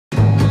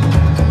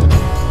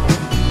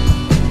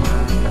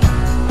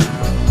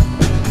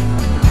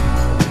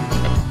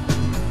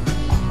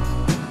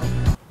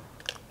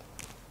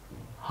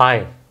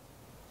Hi,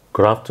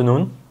 good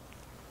afternoon.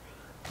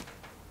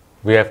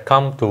 We have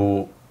come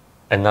to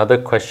another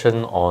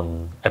question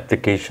on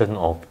application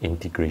of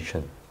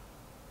integration.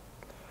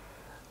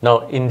 Now,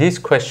 in this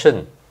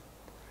question,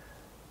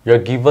 you are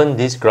given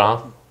this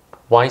graph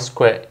y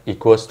squared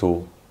equals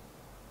to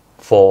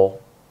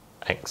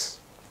 4x.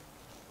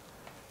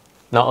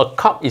 Now, a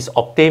curve is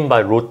obtained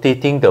by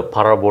rotating the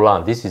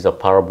parabola. This is a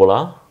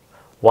parabola.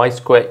 Y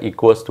squared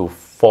equals to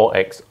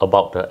 4x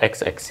about the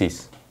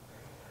x-axis.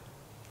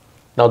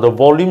 Now, the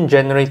volume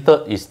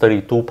generated is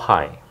 32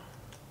 pi.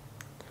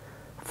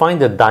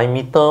 Find the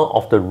diameter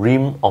of the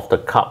rim of the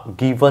cup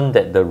given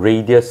that the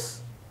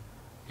radius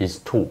is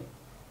 2.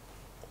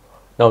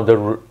 Now,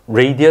 the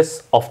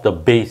radius of the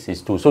base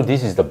is 2. So,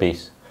 this is the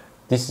base.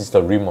 This is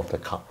the rim of the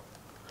cup.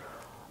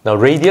 Now,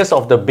 radius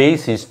of the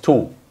base is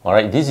 2.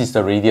 Alright, this is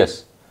the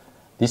radius.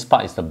 This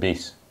part is the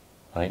base.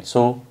 Alright,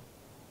 so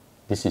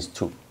this is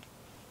 2.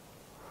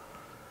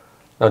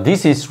 Now,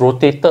 this is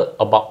rotated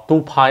about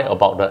 2 pi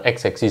about the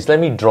x-axis. Let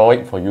me draw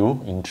it for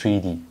you in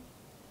 3D.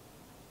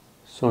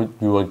 So,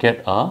 you will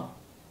get a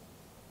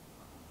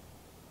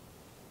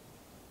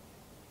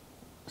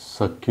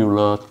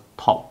circular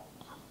top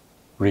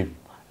rim.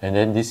 And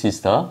then this is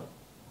the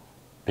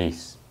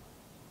base.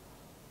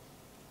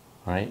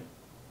 Right?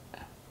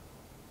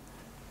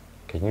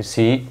 Can you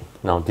see it?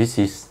 Now, this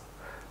is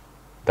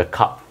the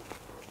cup.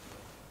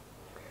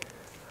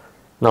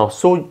 Now,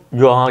 so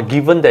you are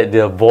given that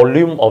the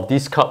volume of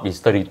this cup is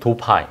 32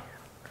 pi.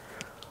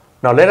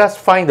 Now, let us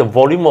find the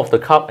volume of the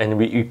cup and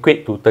we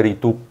equate to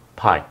 32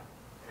 pi.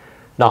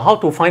 Now, how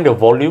to find the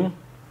volume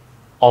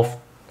of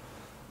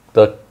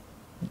the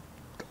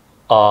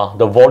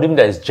volume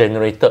that is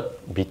generated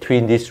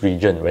between this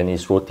region when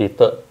it's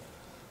rotated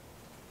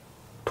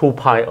 2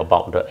 pi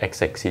about the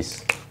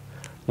x-axis.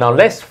 Now,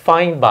 let's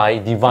find by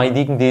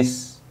dividing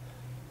this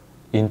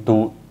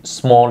into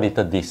small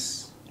little discs.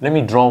 Let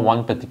me draw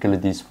one particular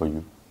disc for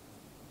you.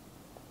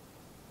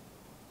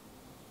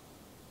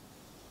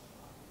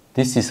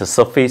 This is the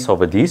surface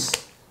of a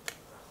disc.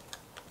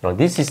 Now,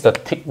 this is the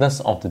thickness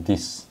of the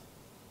disc.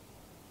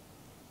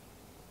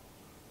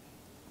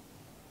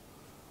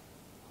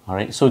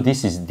 Alright, so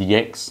this is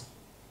dx.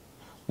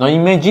 Now,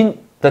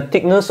 imagine the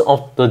thickness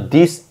of the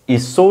disc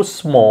is so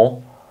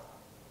small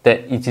that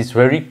it is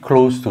very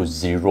close to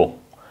 0.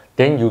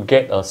 Then you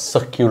get a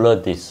circular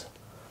disc.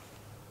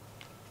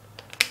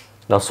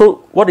 Now,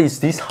 so what is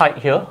this height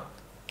here?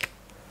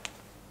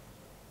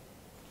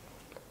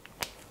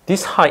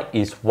 This height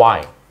is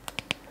y.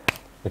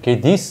 Okay,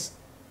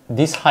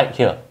 this height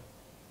here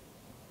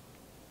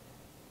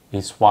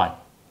is y.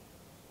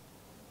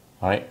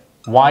 Alright,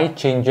 y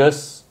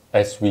changes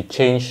as we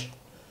change,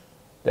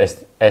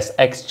 as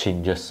x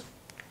changes.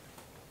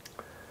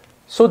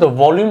 So the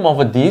volume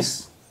of a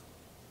disc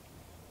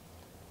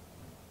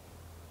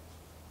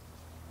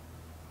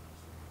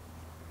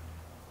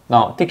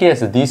now take it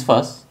as a disc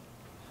first.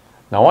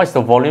 Now, what is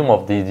the volume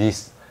of the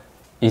disc?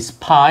 Is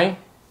pi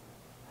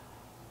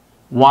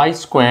y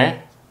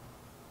square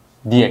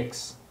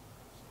dx.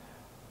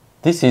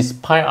 This is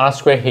pi r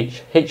square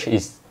h. H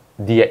is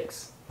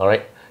dx.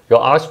 Alright, your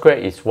r square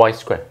is y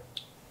square.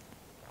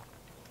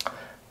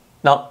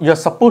 Now, you are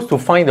supposed to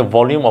find the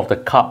volume of the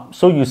cup.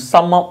 So, you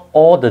sum up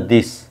all the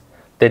discs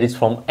that is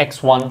from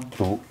x1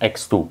 to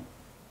x2.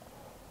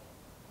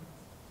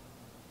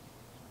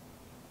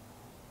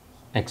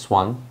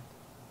 x1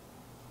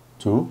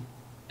 to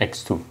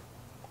x2.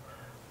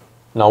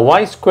 Now,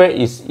 y square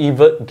is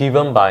even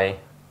given by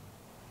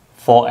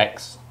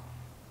 4x.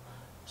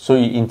 So,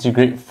 you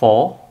integrate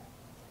 4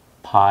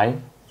 pi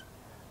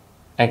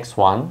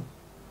x1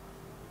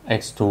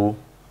 x2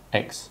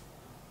 x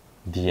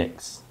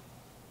dx.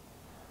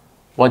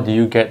 What do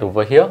you get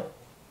over here?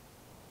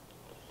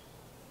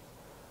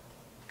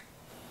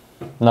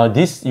 Now,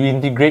 this you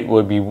integrate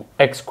will be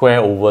x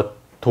squared over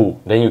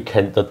 2. Then you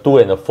can the 2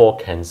 and the 4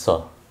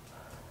 cancel.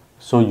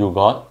 So, you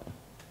got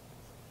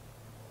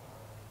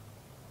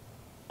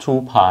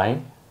 2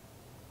 pi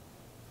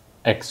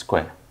x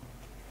squared.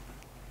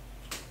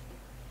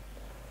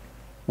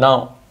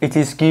 Now, it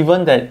is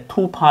given that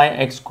 2 pi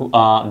x,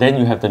 then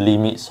you have the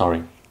limit,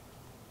 sorry.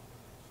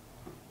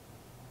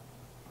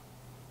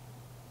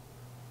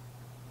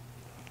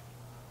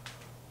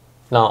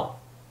 Now,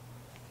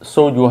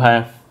 so you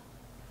have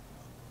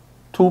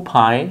 2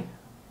 pi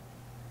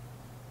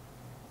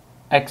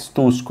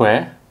x2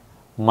 square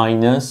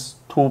minus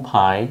 2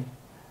 pi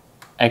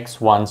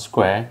x1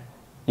 square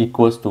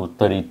equals to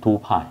 32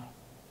 pi.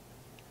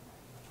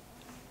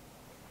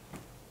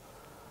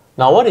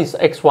 Now, what is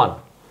x1?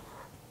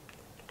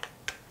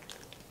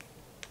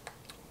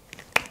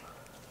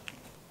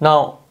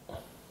 Now,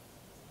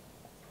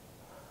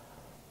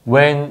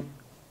 when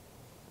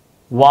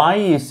y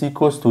is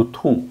equals to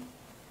 2,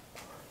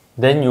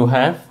 then you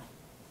have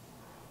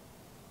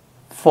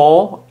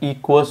 4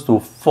 equals to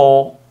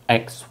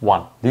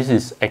 4x1. This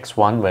is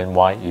x1 when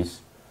y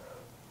is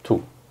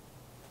 2.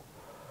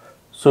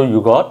 So,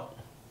 you got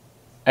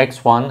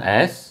x1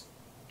 as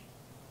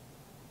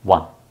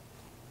 1.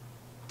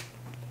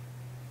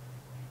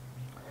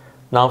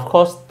 Now, of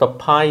course, the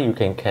pi you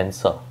can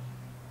cancel.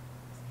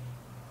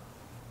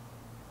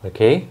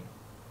 Okay.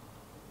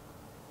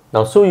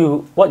 Now,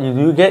 so what do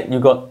you get? You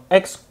got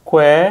x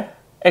square,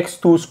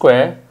 x2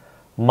 square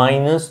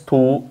minus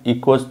 2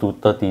 equals to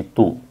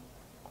 32.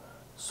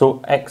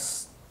 So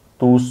x2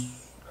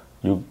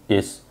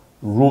 is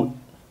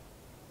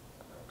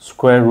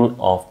square root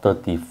of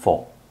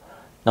 34.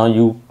 Now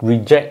you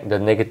reject the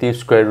negative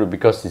square root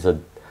because the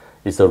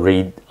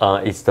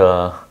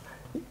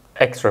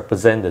x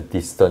represent the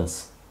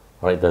distance,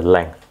 right? The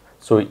length.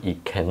 So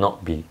it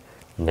cannot be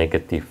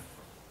negative.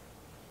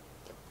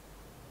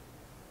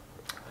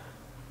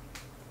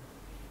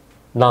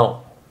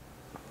 Now,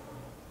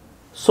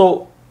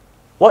 so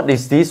what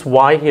is this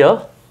y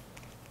here?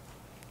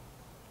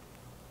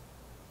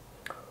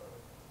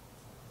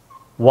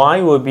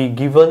 Y will be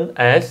given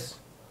as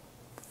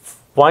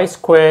y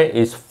square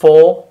is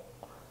 4x.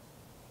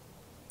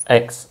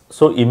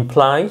 So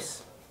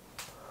implies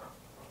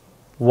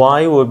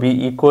y will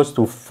be equals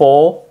to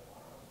 4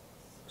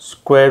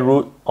 square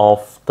root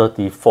of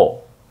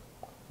 34.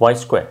 Y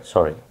square,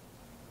 sorry.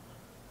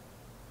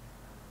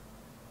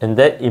 And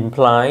that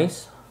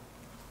implies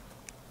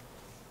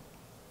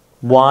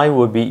y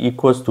will be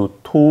equals to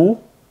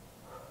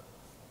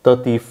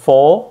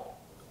 234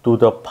 to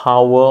the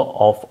power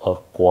of a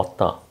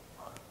quarter.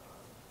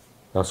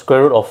 Now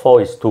square root of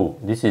 4 is 2.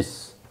 This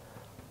is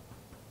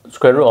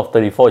square root of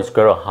 34 is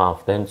square root of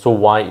half. Then so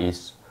y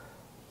is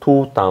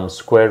 2 times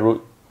square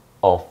root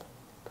of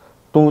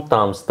 2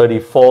 times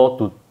 34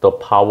 to the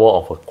power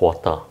of a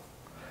quarter.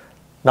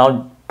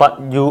 Now,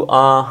 but you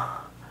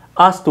are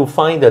asked to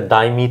find the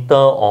diameter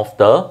of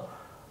the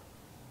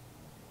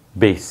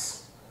base.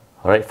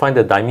 Alright, find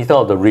the diameter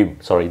of the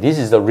rim. Sorry, this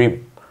is the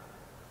rim.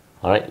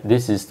 Alright,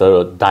 this is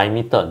the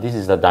diameter. This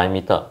is the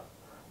diameter.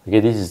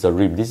 Okay, this is the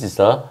rim. This is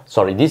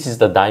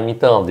the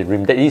diameter of the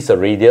rim. That is the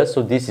radius,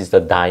 so this is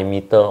the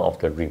diameter of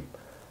the rim.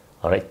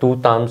 Alright, 2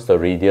 times the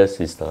radius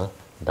is the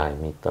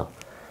diameter.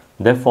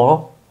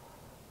 Therefore,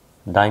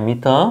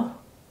 diameter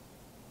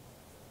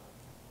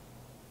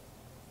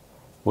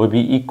will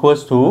be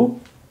equals to,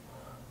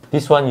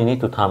 this one you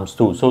need to times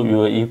 2. So you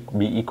will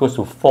be equals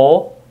to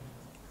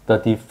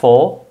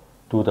 434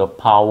 to the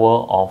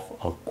power of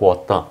a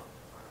quarter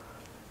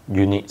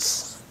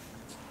units.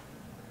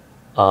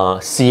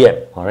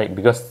 cm, all right,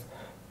 because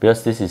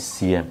this is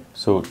cm,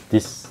 so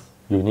this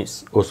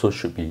units also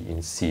should be in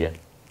cm.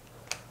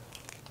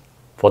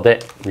 For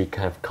that, we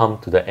have come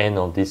to the end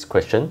of this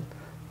question.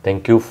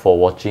 Thank you for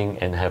watching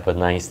and have a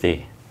nice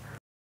day.